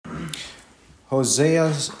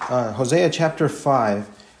Hosea chapter 5,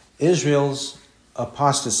 Israel's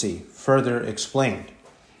apostasy, further explained.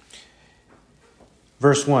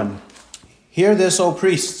 Verse 1, Hear this, O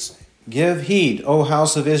priests, give heed, O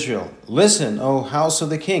house of Israel. Listen, O house of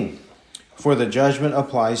the king, for the judgment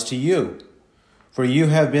applies to you. For you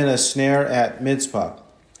have been a snare at Mizpah,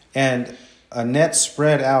 and a net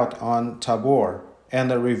spread out on Tabor, and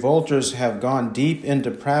the revolters have gone deep in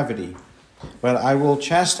depravity. But I will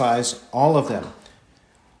chastise all of them.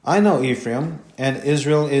 I know Ephraim, and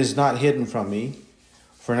Israel is not hidden from me.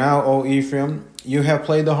 For now, O Ephraim, you have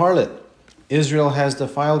played the harlot. Israel has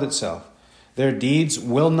defiled itself. Their deeds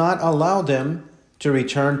will not allow them to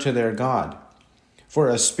return to their God. For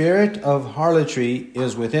a spirit of harlotry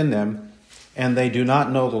is within them, and they do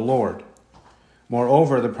not know the Lord.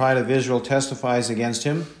 Moreover, the pride of Israel testifies against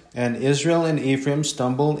him, and Israel and Ephraim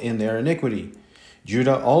stumble in their iniquity.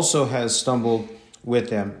 Judah also has stumbled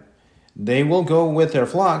with them. They will go with their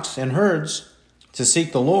flocks and herds to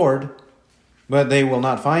seek the Lord, but they will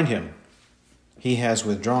not find him. He has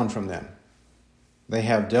withdrawn from them. They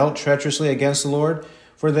have dealt treacherously against the Lord,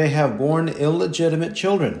 for they have borne illegitimate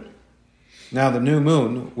children. Now the new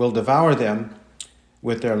moon will devour them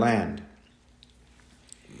with their land.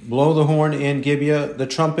 Blow the horn in Gibeah, the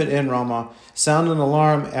trumpet in Ramah. Sound an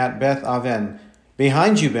alarm at Beth Aven.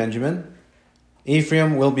 Behind you, Benjamin.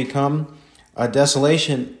 Ephraim will become a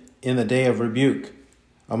desolation in the day of rebuke.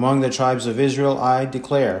 Among the tribes of Israel I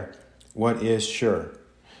declare what is sure.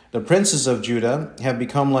 The princes of Judah have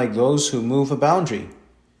become like those who move a boundary.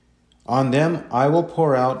 On them I will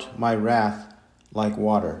pour out my wrath like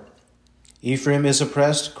water. Ephraim is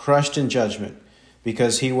oppressed, crushed in judgment,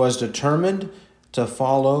 because he was determined to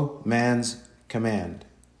follow man's command.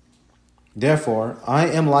 Therefore, I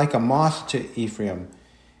am like a moth to Ephraim,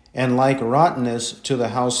 and like rottenness to the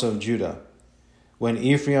house of Judah. When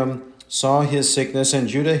Ephraim saw his sickness and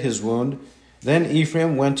Judah his wound, then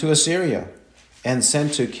Ephraim went to Assyria and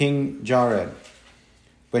sent to King Jared.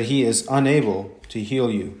 But he is unable to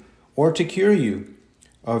heal you or to cure you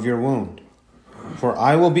of your wound. For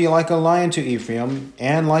I will be like a lion to Ephraim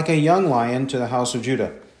and like a young lion to the house of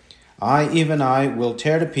Judah. Even I, will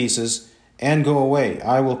tear to pieces and go away.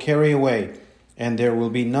 I will carry away, and there will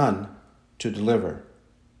be none to deliver.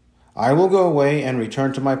 I will go away and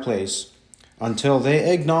return to my place until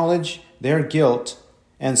they acknowledge their guilt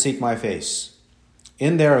and seek my face.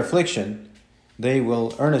 In their affliction, they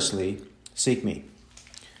will earnestly seek me.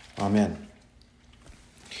 Amen.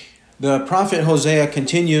 The prophet Hosea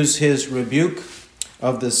continues his rebuke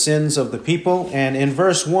of the sins of the people, and in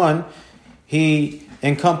verse 1, he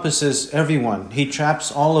encompasses everyone. He traps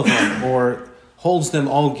all of them or holds them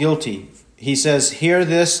all guilty. He says, Hear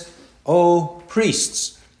this, O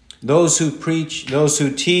priests, those who preach, those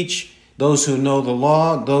who teach, those who know the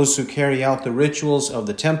law, those who carry out the rituals of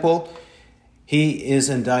the temple. He is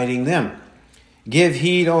indicting them. Give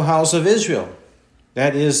heed, O house of Israel.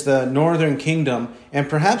 That is the northern kingdom, and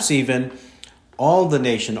perhaps even all the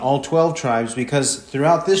nation, all 12 tribes, because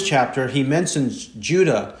throughout this chapter he mentions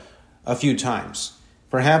Judah a few times.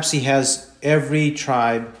 Perhaps he has every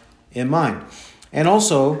tribe in mind. And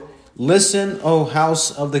also, listen, O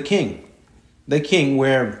house of the king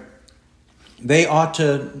where they ought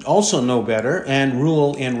to also know better and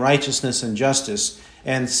rule in righteousness and justice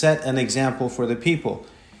and set an example for the people.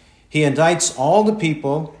 He indicts all the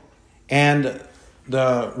people and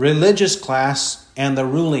the religious class and the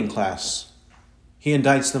ruling class. He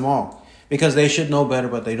indicts them all because they should know better,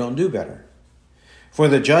 but they don't do better. For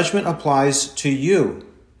the judgment applies to you.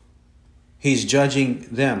 He's judging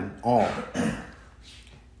them all.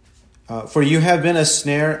 For you have been a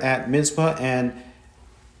snare at Mizpah and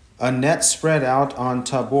a net spread out on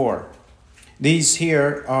Tabor. These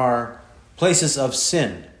here are places of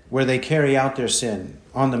sin where they carry out their sin.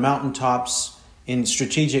 On the mountaintops, in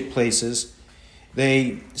strategic places,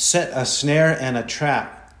 they set a snare and a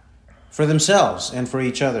trap for themselves and for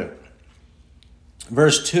each other.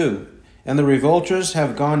 Verse 2, And the revolters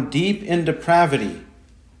have gone deep in depravity.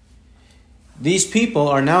 These people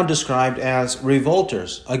are now described as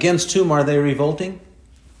revolters. Against whom are they revolting?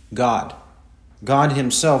 God. God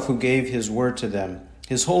himself, who gave his word to them,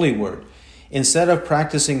 his holy word. Instead of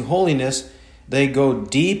practicing holiness, they go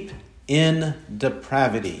deep in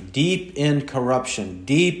depravity, deep in corruption,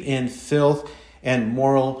 deep in filth and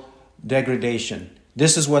moral degradation.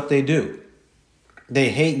 This is what they do. They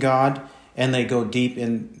hate God and they go deep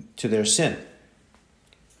into their sin.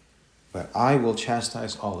 But I will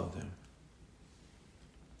chastise all of them.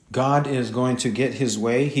 God is going to get his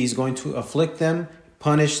way. He's going to afflict them,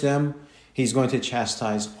 punish them. He's going to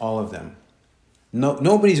chastise all of them.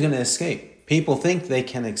 Nobody's going to escape. People think they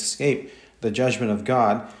can escape the judgment of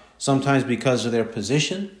God, sometimes because of their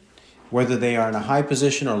position, whether they are in a high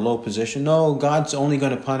position or low position. No, God's only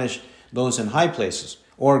going to punish those in high places.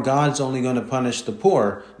 Or God's only going to punish the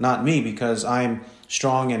poor, not me, because I'm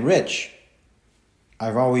strong and rich.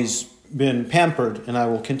 I've always been pampered, and I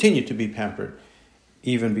will continue to be pampered,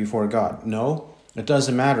 even before God. No, it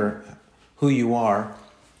doesn't matter who you are.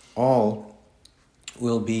 All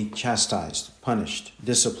will be chastised, punished,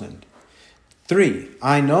 disciplined. 3,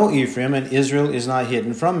 I know Ephraim, and Israel is not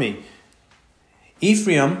hidden from me.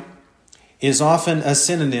 Ephraim is often a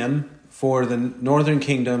synonym for the northern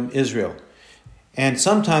kingdom, Israel. And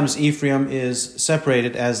sometimes Ephraim is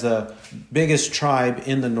separated as the biggest tribe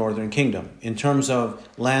in the northern kingdom in terms of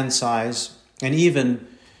land size and even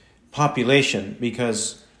population,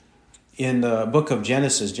 because in the book of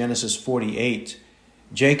Genesis 48,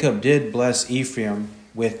 Jacob did bless Ephraim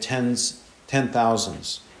with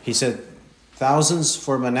 10,000s. He said thousands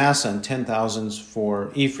for Manasseh and 10,000s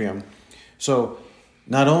for Ephraim. So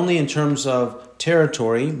not only in terms of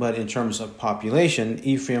territory, but in terms of population,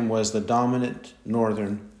 Ephraim was the dominant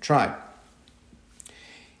northern tribe.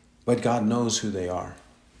 But God knows who they are.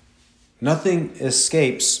 Nothing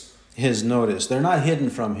escapes his notice. They're not hidden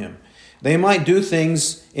from him. They might do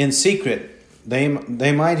things in secret. They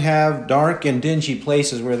might have dark and dingy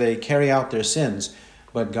places where they carry out their sins,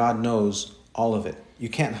 but God knows all of it. You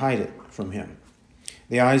can't hide it from him.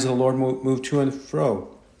 The eyes of the Lord move to and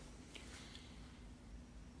fro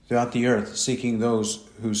throughout the earth, seeking those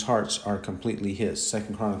whose hearts are completely his.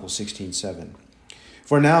 2 Chronicles 16:7.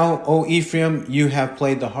 For now, O Ephraim, you have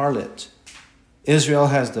played the harlot. Israel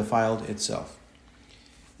has defiled itself.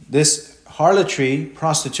 This harlotry,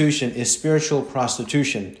 prostitution, is spiritual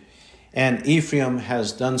prostitution, and Ephraim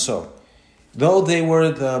has done so. Though they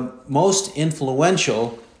were the most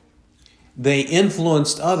influential, they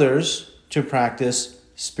influenced others to practice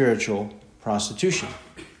spiritual prostitution,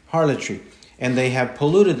 harlotry. And they have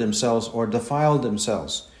polluted themselves or defiled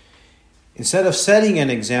themselves. Instead of setting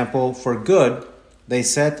an example for good, they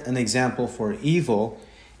set an example for evil,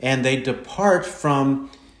 and they depart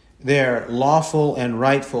from their lawful and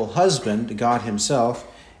rightful husband, God himself,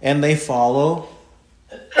 and they follow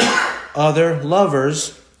other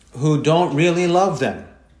lovers who don't really love them,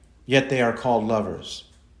 yet they are called lovers.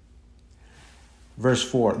 Verse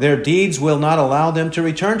 4, their deeds will not allow them to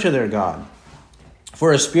return to their God.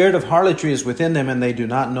 For a spirit of harlotry is within them, and they do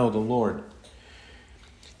not know the Lord.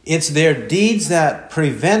 It's their deeds that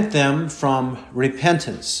prevent them from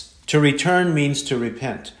repentance. To return means to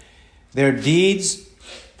repent. Their deeds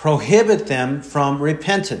prohibit them from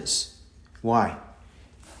repentance. Why?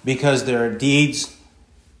 Because their deeds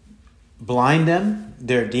blind them,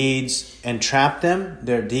 their deeds entrap them,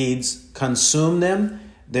 their deeds consume them,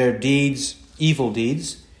 their deeds, evil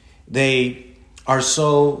deeds. They are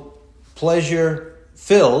so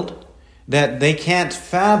pleasure-filled that they can't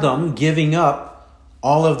fathom giving up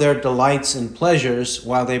all of their delights and pleasures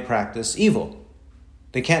while they practice evil.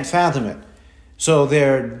 They can't fathom it. So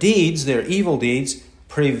their deeds, their evil deeds,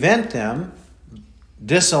 prevent them,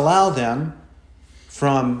 disallow them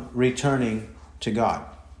from returning to God.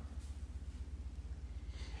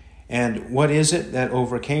 And what is it that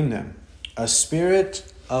overcame them? A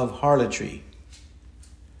spirit of harlotry.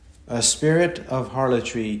 A spirit of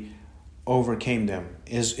harlotry overcame them,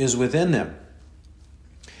 is within them.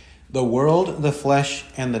 The world, the flesh,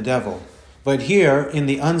 and the devil. But here, in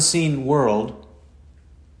the unseen world,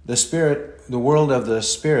 the spirit, the world of the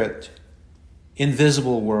spirit,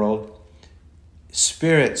 invisible world,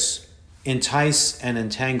 spirits entice and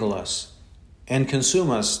entangle us and consume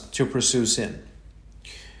us to pursue sin.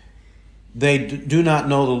 They do not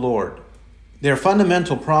know the Lord. Their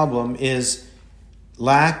fundamental problem is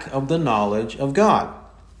lack of the knowledge of God,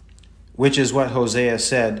 which is what Hosea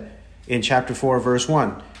said in chapter 4, verse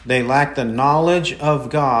 1. They lack the knowledge of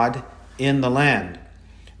God in the land.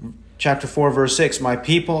 Chapter 4, verse 6, my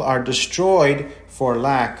people are destroyed for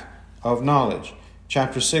lack of knowledge.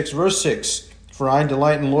 Chapter 6, verse 6, for I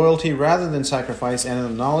delight in loyalty rather than sacrifice, and in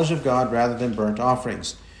the knowledge of God rather than burnt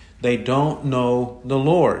offerings. They don't know the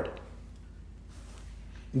Lord.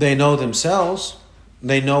 They know themselves.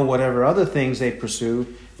 They know whatever other things they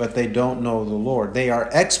pursue, but they don't know the Lord. They are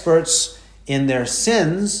experts in their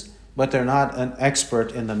sins, but they're not an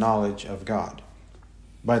expert in the knowledge of God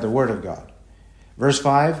by the word of God. Verse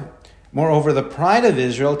 5, moreover, the pride of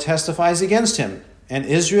Israel testifies against him, and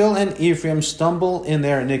Israel and Ephraim stumble in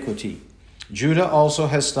their iniquity. Judah also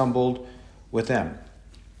has stumbled with them.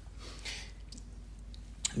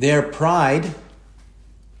 Their pride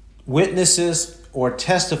witnesses or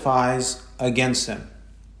testifies against them.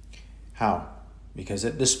 How? Because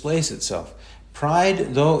it displays itself.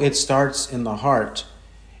 Pride, though it starts in the heart,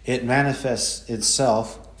 it manifests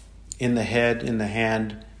itself in the head, in the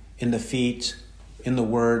hand, in the feet, in the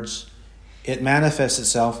words. It manifests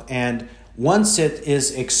itself, and once it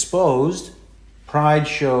is exposed, pride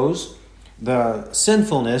shows the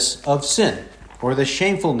sinfulness of sin, or the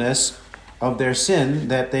shamefulness of their sin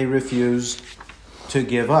that they refuse to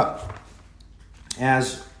give up.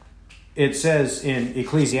 As it says in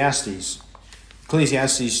Ecclesiastes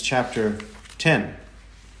chapter 10,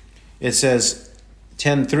 it says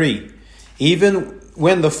 10:3, even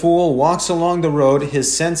when the fool walks along the road,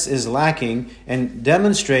 his sense is lacking and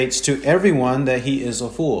demonstrates to everyone that he is a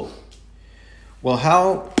fool. Well,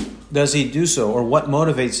 how does he do so, or what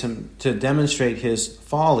motivates him to demonstrate his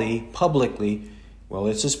folly publicly? Well,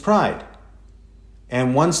 it's his pride.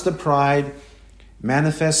 And once the pride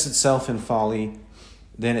manifests itself in folly,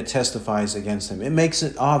 then it testifies against him. It makes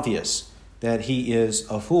it obvious that he is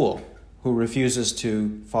a fool who refuses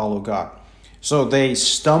to follow God. So they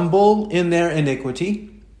stumble in their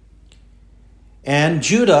iniquity, and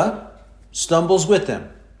Judah stumbles with them.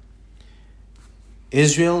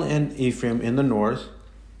 Israel and Ephraim in the north,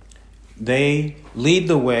 they lead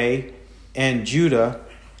the way, and Judah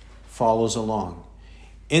follows along.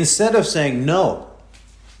 Instead of saying, no,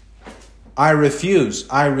 I refuse,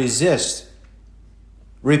 I resist,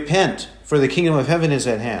 repent, for the kingdom of heaven is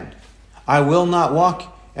at hand. I will not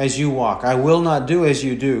walk as you walk. I will not do as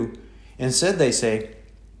you do. Instead, they say,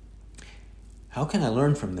 how can I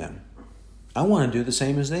learn from them? I want to do the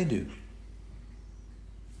same as they do.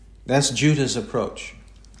 That's Judah's approach.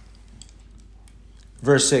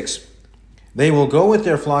 Verse 6, they will go with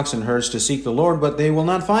their flocks and herds to seek the Lord, but they will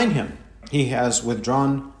not find him. He has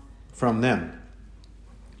withdrawn from them.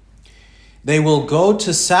 They will go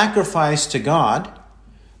to sacrifice to God,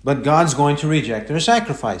 but God's going to reject their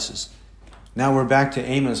sacrifices. Now we're back to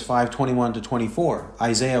Amos 5:21-24,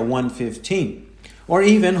 Isaiah 1:15, or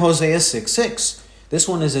even Hosea 6:6. This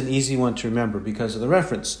one is an easy one to remember because of the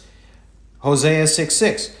reference. Hosea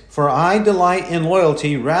 6:6, for I delight in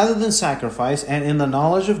loyalty rather than sacrifice, and in the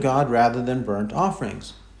knowledge of God rather than burnt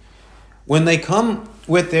offerings. When they come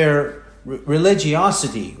with their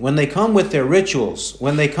religiosity, when they come with their rituals,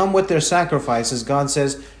 when they come with their sacrifices, God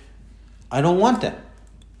says, I don't want them.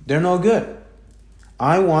 They're no good.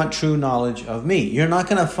 I want true knowledge of me. You're not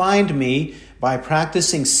going to find me by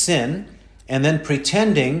practicing sin and then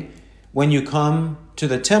pretending when you come to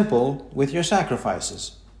the temple with your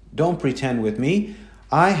sacrifices. Don't pretend with me.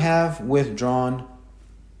 I have withdrawn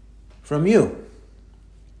from you.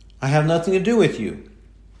 I have nothing to do with you.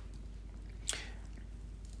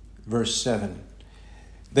 Verse 7.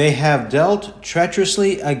 They have dealt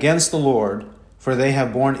treacherously against the Lord, for they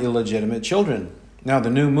have borne illegitimate children. Now the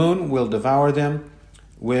new moon will devour them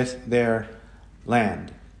with their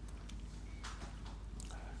land.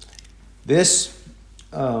 This,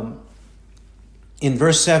 in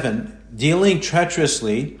verse 7, dealing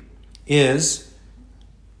treacherously is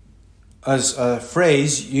a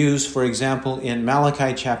phrase used, for example, in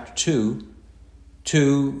Malachi chapter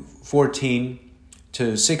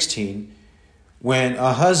 2:14-16, when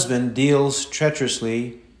a husband deals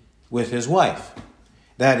treacherously with his wife.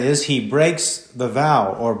 That is, he breaks the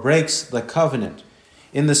vow or breaks the covenant.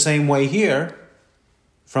 In the same way here,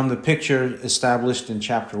 from the picture established in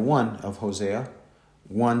chapter 1 of Hosea,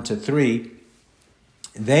 1-3,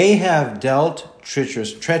 they have dealt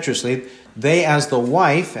treacherously. They, as the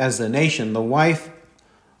wife, as the nation, the wife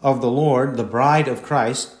of the Lord, the bride of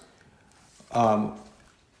Christ,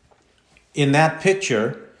 in that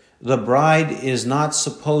picture, the bride is not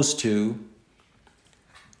supposed to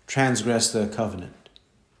transgress the covenant,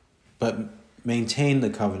 but maintain the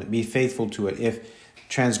covenant, be faithful to it. If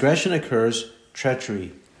transgression occurs,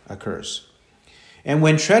 treachery occurs. And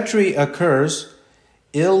when treachery occurs,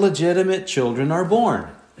 illegitimate children are born.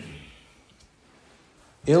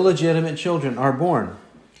 Illegitimate children are born.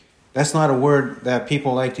 That's not a word that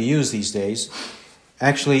people like to use these days.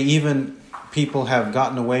 Actually, even people have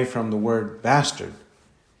gotten away from the word bastard.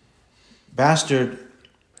 Bastard,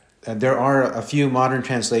 there are a few modern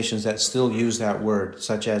translations that still use that word,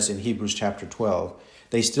 such as in Hebrews chapter 12.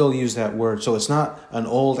 They still use that word. So it's not an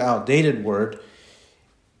old, outdated word.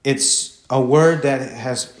 It's a word that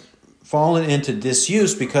has fallen into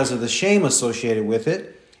disuse because of the shame associated with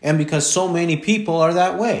it, and because so many people are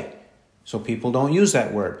that way. So people don't use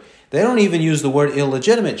that word. They don't even use the word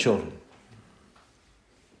illegitimate children.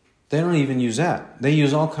 They don't even use that. They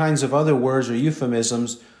use all kinds of other words or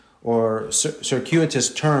euphemisms or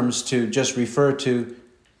circuitous terms to just refer to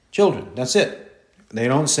children. That's it. They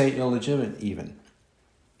don't say illegitimate even.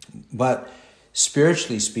 But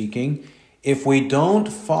spiritually speaking, if we don't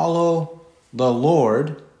follow the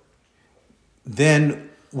Lord, then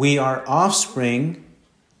we are offspring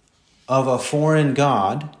of a foreign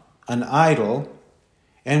god, an idol,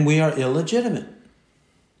 and we are illegitimate.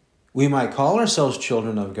 We might call ourselves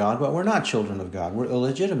children of God, but we're not children of God. We're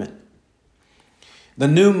illegitimate. The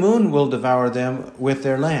new moon will devour them with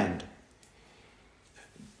their land.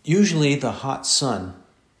 Usually the hot sun,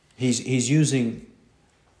 he's using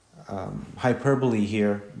hyperbole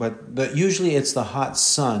here, but usually it's the hot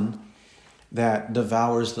sun that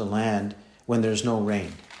devours the land when there's no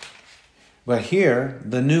rain. But here,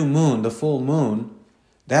 the new moon, the full moon,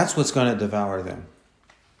 that's what's going to devour them.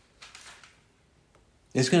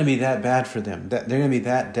 It's going to be that bad for them. They're going to be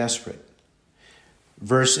that desperate.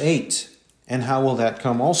 Verse 8, and how will that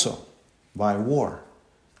come also? By war.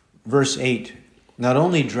 Verse 8, not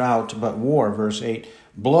only drought, but war. Verse 8,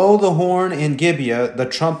 blow the horn in Gibeah, the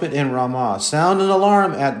trumpet in Ramah. Sound an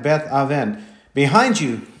alarm at Beth Aven. Behind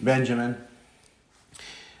you, Benjamin.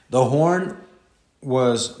 The horn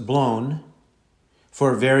was blown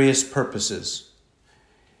for various purposes.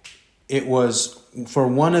 It was, for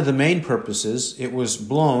one of the main purposes, it was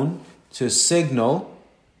blown to signal,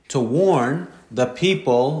 to warn the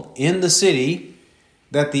people in the city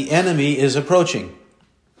that the enemy is approaching.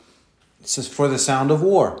 It's for the sound of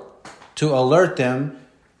war, to alert them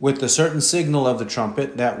with the certain signal of the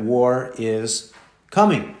trumpet that war is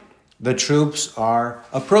coming. The troops are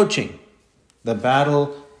approaching. The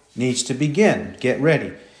battle needs to begin. Get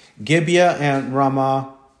ready. Gibeah and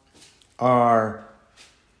Ramah are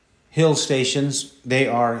hill stations. They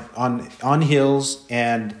are on hills,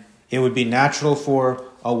 and it would be natural for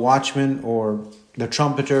a watchman or the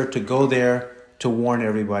trumpeter to go there to warn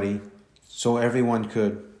everybody so everyone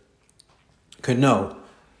could know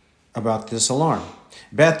about this alarm.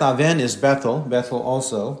 Beth Aven is Bethel. Bethel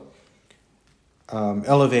also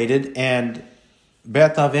elevated. And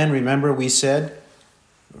Beth Aven, remember we said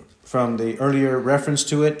from the earlier reference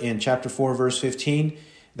to it in chapter 4, verse 15,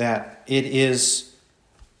 that it is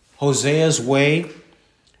Hosea's way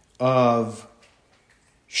of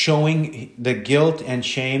showing the guilt and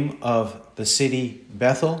shame of the city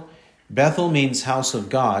Bethel. Bethel means house of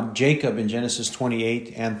God. Jacob in Genesis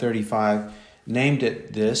 28 and 35 named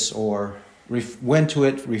it this, or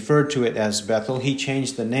referred to it as Bethel. He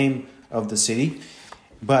changed the name of the city.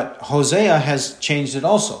 But Hosea has changed it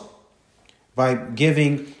also by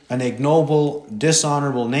giving an ignoble,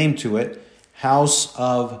 dishonorable name to it, house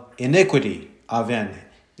of iniquity, Aven.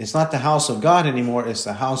 It's not the house of God anymore, it's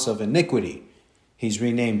the house of iniquity. He's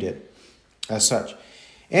renamed it as such.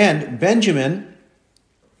 And Benjamin,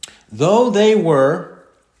 though they were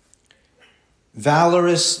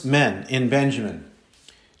valorous men in Benjamin,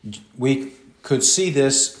 we could see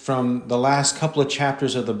this from the last couple of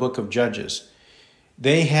chapters of the book of Judges.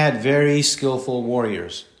 They had very skillful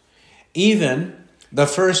warriors. Even the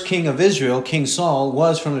first king of Israel, King Saul,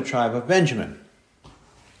 was from the tribe of Benjamin.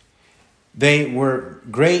 They were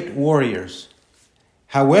great warriors.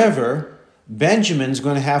 However, Benjamin's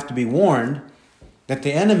going to have to be warned that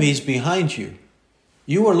the enemy's behind you.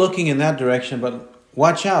 You are looking in that direction, but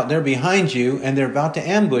watch out. They're behind you and they're about to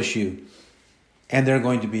ambush you. And they're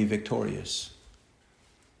going to be victorious.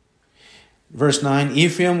 Verse 9,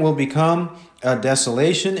 Ephraim will become a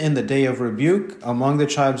desolation in the day of rebuke among the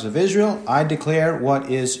tribes of Israel. I declare what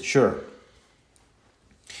is sure.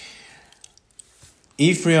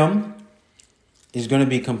 Ephraim is going to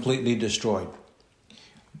be completely destroyed.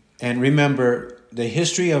 And remember, the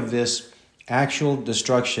history of this actual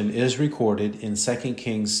destruction is recorded in 2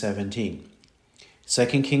 Kings 17. 2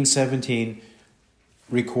 Kings 17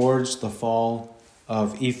 records the fall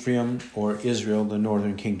of Ephraim, or Israel, the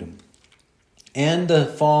northern kingdom. And the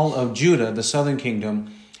fall of Judah, the southern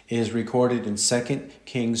kingdom, is recorded in 2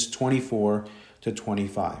 Kings 24 to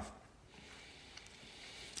 25.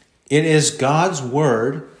 It is God's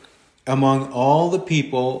word among all the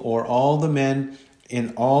people, or all the men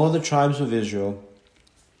in all of the tribes of Israel,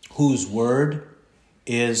 whose word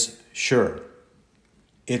is sure.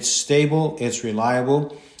 It's stable, it's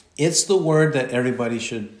reliable. It's the word that everybody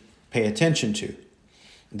should pay attention to.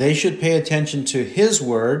 They should pay attention to his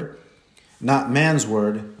word, not man's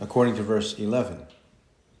word, according to verse 11.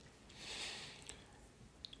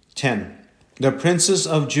 10. The princes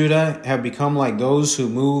of Judah have become like those who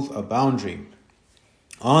move a boundary.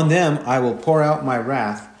 On them I will pour out my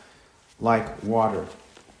wrath like water.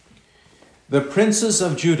 The princes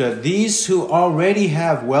of Judah, these who already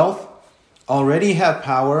have wealth, already have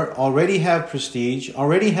power, already have prestige,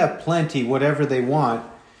 already have plenty, whatever they want,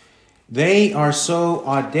 they are so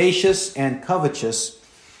audacious and covetous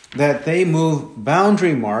that they move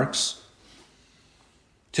boundary marks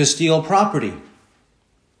to steal property.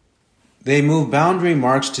 They move boundary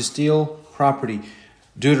marks to steal property.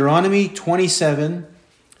 Deuteronomy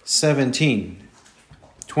 27:17.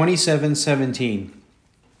 27:17.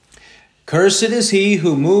 Cursed is he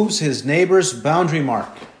who moves his neighbor's boundary mark.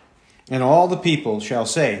 And all the people shall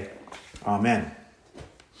say, Amen.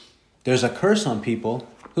 There's a curse on people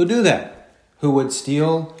who do that, who would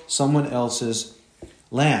steal someone else's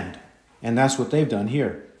land. And that's what they've done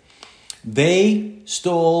here. They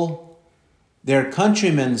stole their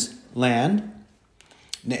countrymen's land,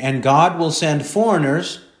 and God will send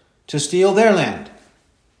foreigners to steal their land.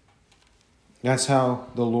 That's how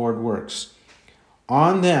the Lord works.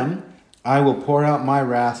 On them I will pour out my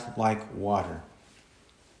wrath like water.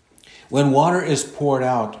 When water is poured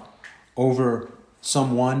out over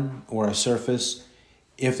someone or a surface,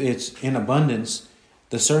 if it's in abundance,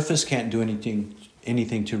 the surface can't do anything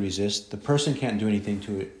to resist. The person can't do anything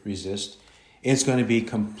to resist. It's going to be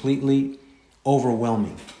completely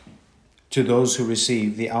overwhelming to those who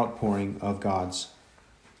receive the outpouring of God's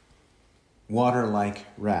water-like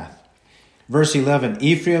wrath. Verse 11,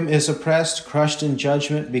 Ephraim is oppressed, crushed in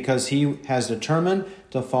judgment, because he has determined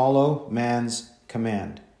to follow man's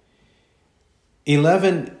command.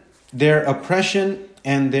 11, their oppression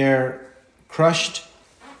and their crushed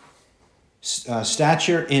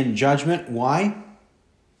stature in judgment. Why?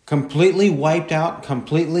 Completely wiped out,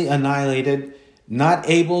 completely annihilated, not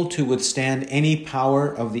able to withstand any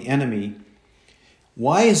power of the enemy.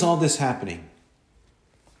 Why is all this happening?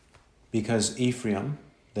 Because Ephraim,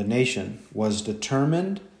 the nation, was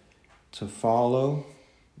determined to follow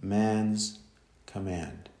man's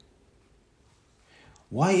command.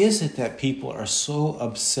 Why is it that people are so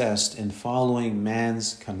obsessed in following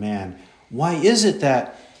man's command? Why is it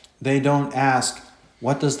that they don't ask,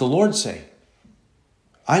 what does the Lord say?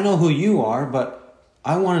 I know who you are, but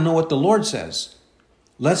I want to know what the Lord says.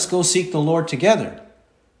 Let's go seek the Lord together.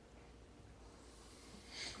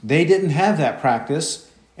 They didn't have that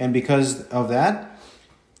practice, and because of that,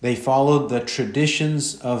 they followed the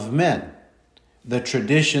traditions of men, the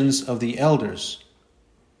traditions of the elders.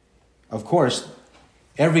 Of course,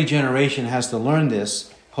 every generation has to learn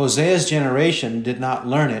this. Hosea's generation did not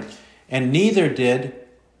learn it, and neither did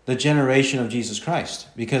the generation of Jesus Christ,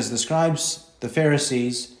 because the scribes, the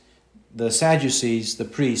Pharisees, the Sadducees, the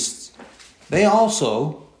priests, they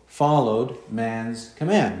also followed man's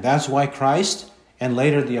command. That's why Christ and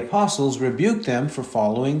later the apostles rebuked them for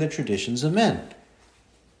following the traditions of men.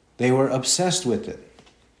 They were obsessed with it.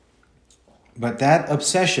 But that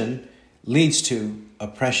obsession leads to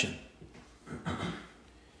oppression.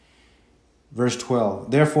 Verse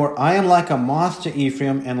 12, therefore I am like a moth to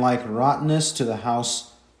Ephraim and like rottenness to the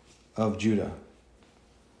house of Judah.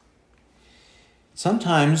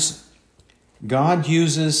 Sometimes God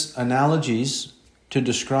uses analogies to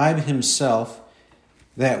describe himself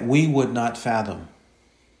that we would not fathom.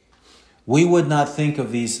 We would not think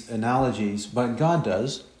of these analogies, but God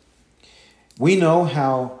does. We know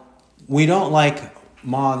how we don't like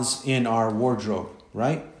moths in our wardrobe,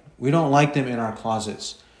 right? We don't like them in our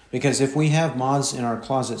closets. Because if we have moths in our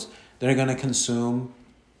closets, they're going to consume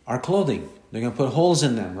our clothing. They're going to put holes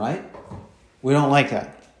in them, right? We don't like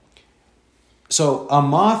that. So a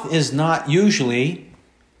moth is not usually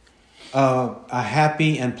a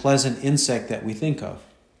happy and pleasant insect that we think of.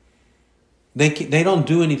 They don't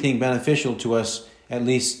do anything beneficial to us, at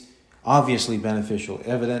least obviously beneficial,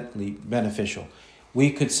 evidently beneficial.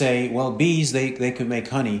 We could say, well, bees, they could make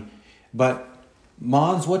honey, but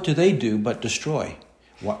moths, what do they do but destroy?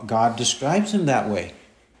 God describes him that way.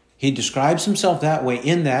 He describes himself that way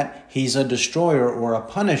in that he's a destroyer or a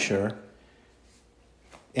punisher,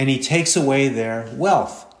 and he takes away their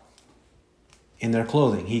wealth in their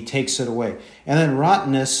clothing. He takes it away. And then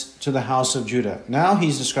rottenness to the house of Judah. Now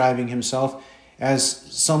he's describing himself as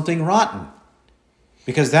something rotten.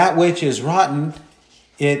 Because that which is rotten,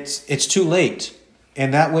 it's too late.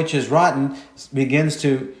 And that which is rotten begins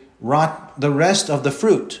to rot the rest of the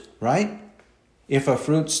fruit, right? If a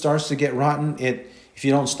fruit starts to get rotten, if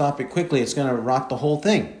you don't stop it quickly, it's going to rot the whole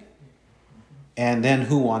thing. And then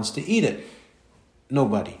who wants to eat it?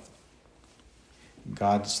 Nobody.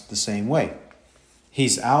 God's the same way.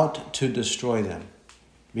 He's out to destroy them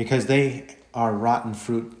because they are rotten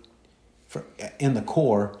fruit. In the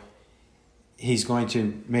core, he's going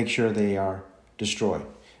to make sure they are destroyed.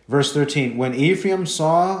 Verse 13, when Ephraim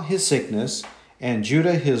saw his sickness and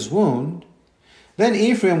Judah his wound, then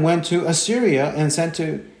Ephraim went to Assyria and sent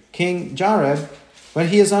to King Jareb, but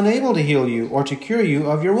he is unable to heal you or to cure you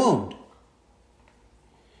of your wound.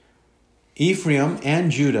 Ephraim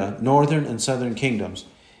and Judah, northern and southern kingdoms,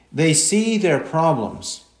 they see their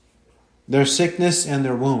problems, their sickness and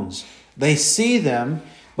their wounds. They see them,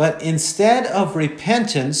 But instead of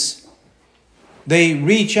repentance, they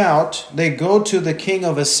reach out, they go to the king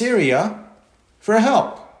of Assyria for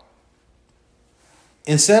help.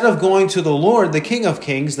 Instead of going to the Lord, the King of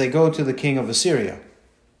Kings, they go to the king of Assyria.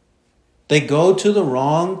 They go to the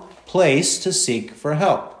wrong place to seek for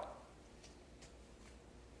help.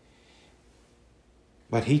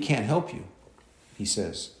 But he can't help you, he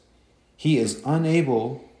says. He is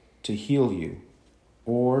unable to heal you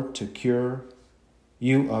or to cure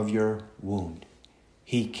you of your wound.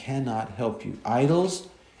 He cannot help you. Idols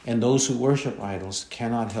and those who worship idols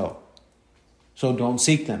cannot help. So don't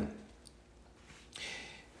seek them.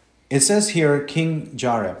 It says here, King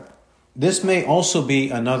Jareb. This may also be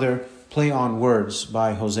another play on words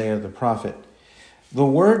by Hosea the prophet. The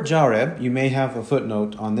word Jareb, you may have a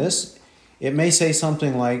footnote on this. It may say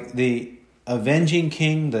something like the avenging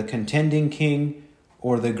king, the contending king,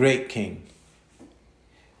 or the great king.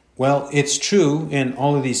 Well, it's true in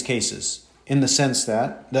all of these cases, in the sense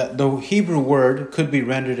that the Hebrew word could be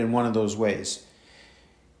rendered in one of those ways.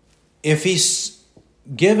 If he's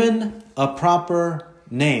given a proper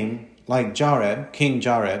name, like Jareb, King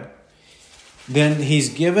Jareb, then he's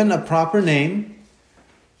given a proper name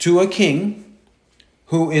to a king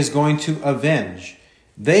who is going to avenge.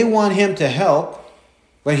 They want him to help,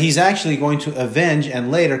 but he's actually going to avenge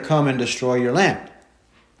and later come and destroy your land.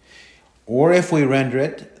 Or if we render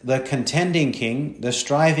it, the contending king, the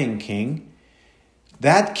striving king,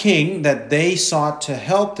 that king that they sought to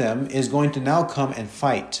help them is going to now come and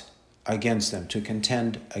fight against them, to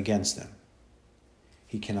contend against them.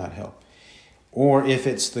 He cannot help. Or if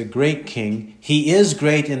it's the great king, he is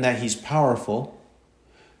great in that he's powerful.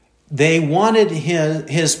 They wanted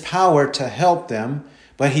his power to help them,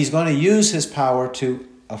 but he's going to use his power to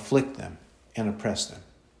afflict them and oppress them,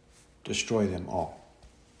 destroy them all.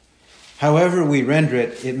 However we render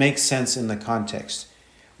it, it makes sense in the context.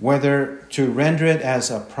 Whether to render it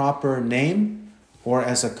as a proper name or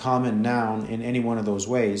as a common noun in any one of those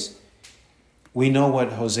ways, we know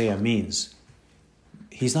what Hosea means.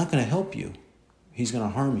 He's not going to help you. He's going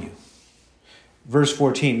to harm you. Verse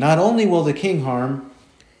 14, not only will the king harm,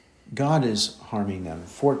 God is harming them.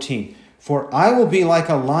 14, for I will be like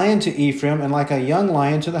a lion to Ephraim and like a young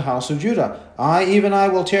lion to the house of Judah. Even I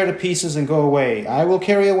will tear to pieces and go away. I will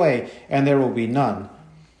carry away, and there will be none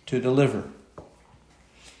to deliver.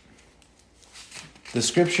 The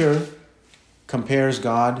scripture compares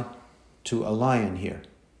God to a lion here.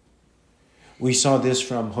 We saw this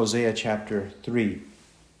from Hosea chapter 3.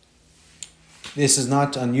 This is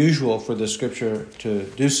not unusual for the scripture to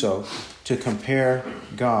do so, to compare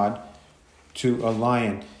God to a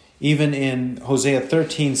lion. Even in Hosea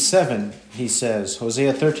 13:7, he says,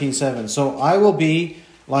 Hosea 13:7, so I will be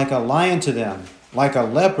like a lion to them, like a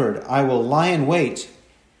leopard, I will lie in wait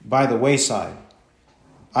by the wayside.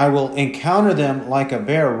 I will encounter them like a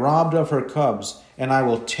bear robbed of her cubs, and I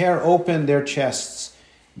will tear open their chests.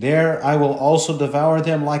 There I will also devour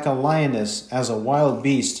them like a lioness, as a wild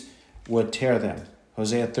beast would tear them.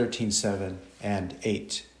 Hosea 13:7 and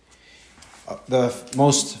 8. The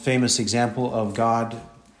most famous example of God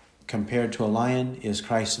compared to a lion is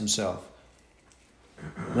Christ himself.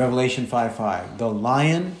 Revelation 5:5, the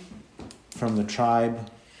lion from the tribe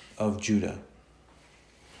of Judah.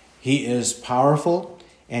 He is powerful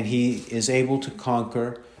and he is able to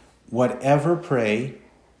conquer whatever prey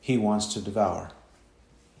he wants to devour.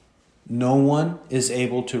 No one is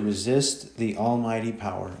able to resist the almighty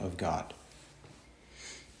power of God.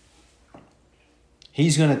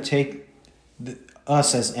 He's going to take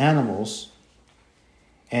us as animals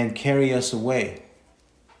and carry us away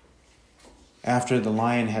after the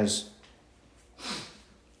lion has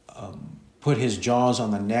put his jaws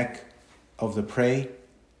on the neck of the prey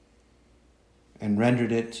and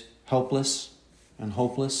rendered it helpless and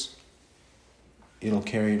hopeless. It'll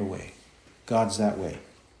carry it away. God's that way.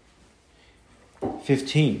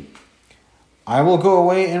 15. I will go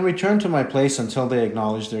away and return to my place until they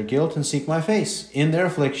acknowledge their guilt and seek my face. In their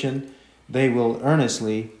affliction, they will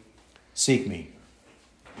earnestly seek me.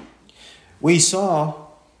 We saw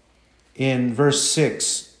in verse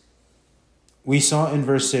 6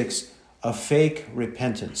 a fake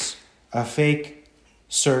repentance, a fake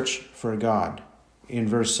search for God. In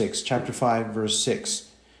verse 6, chapter 5, verse 6.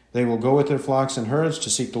 They will go with their flocks and herds to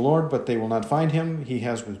seek the Lord, but they will not find him. He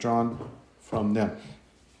has withdrawn from them.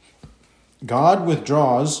 God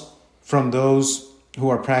withdraws from those who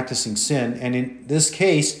are practicing sin, and in this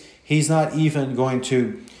case, he's not even going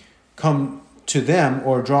to come to them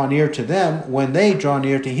or draw near to them when they draw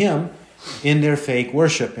near to him in their fake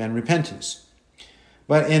worship and repentance.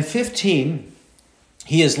 But in 15,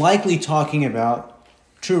 he is likely talking about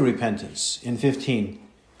true repentance. In 15,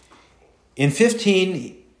 In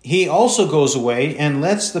 15, he also goes away and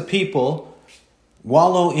lets the people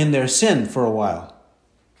wallow in their sin for a while.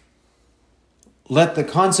 Let the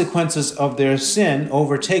consequences of their sin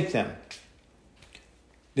overtake them.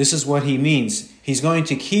 This is what he means. He's going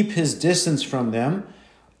to keep his distance from them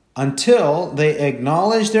until they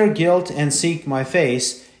acknowledge their guilt and seek my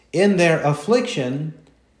face. In their affliction,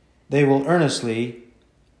 they will earnestly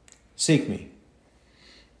seek me.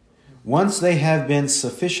 Once they have been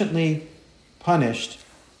sufficiently punished,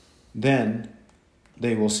 then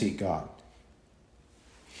they will seek God.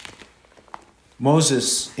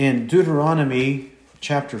 Moses in Deuteronomy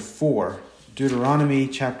chapter 4,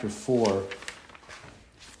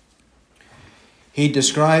 he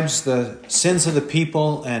describes the sins of the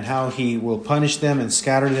people and how he will punish them and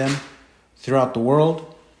scatter them throughout the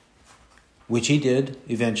world, which he did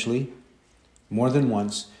eventually, more than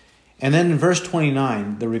once. And then in verse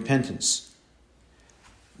 29, the repentance.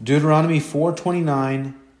 Deuteronomy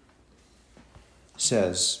 4:29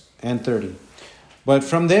 says, and 30, but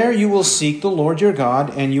from there you will seek the Lord your God,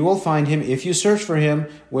 and you will find him if you search for him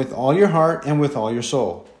with all your heart and with all your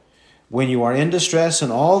soul. When you are in distress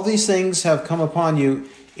and all these things have come upon you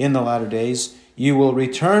in the latter days, you will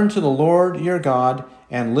return to the Lord your God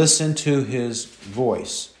and listen to his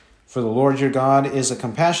voice. For the Lord your God is a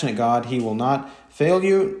compassionate God. He will not fail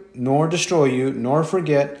you, nor destroy you, nor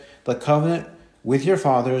forget the covenant with your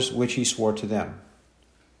fathers, which he swore to them.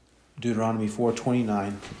 Deuteronomy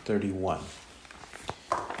 4:29-31.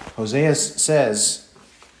 Hosea says,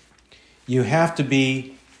 you have to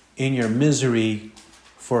be in your misery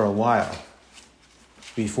for a while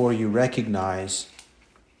before you recognize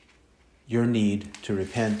your need to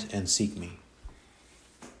repent and seek me.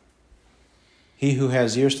 He who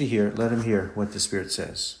has ears to hear, let him hear what the Spirit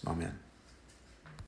says. Amen.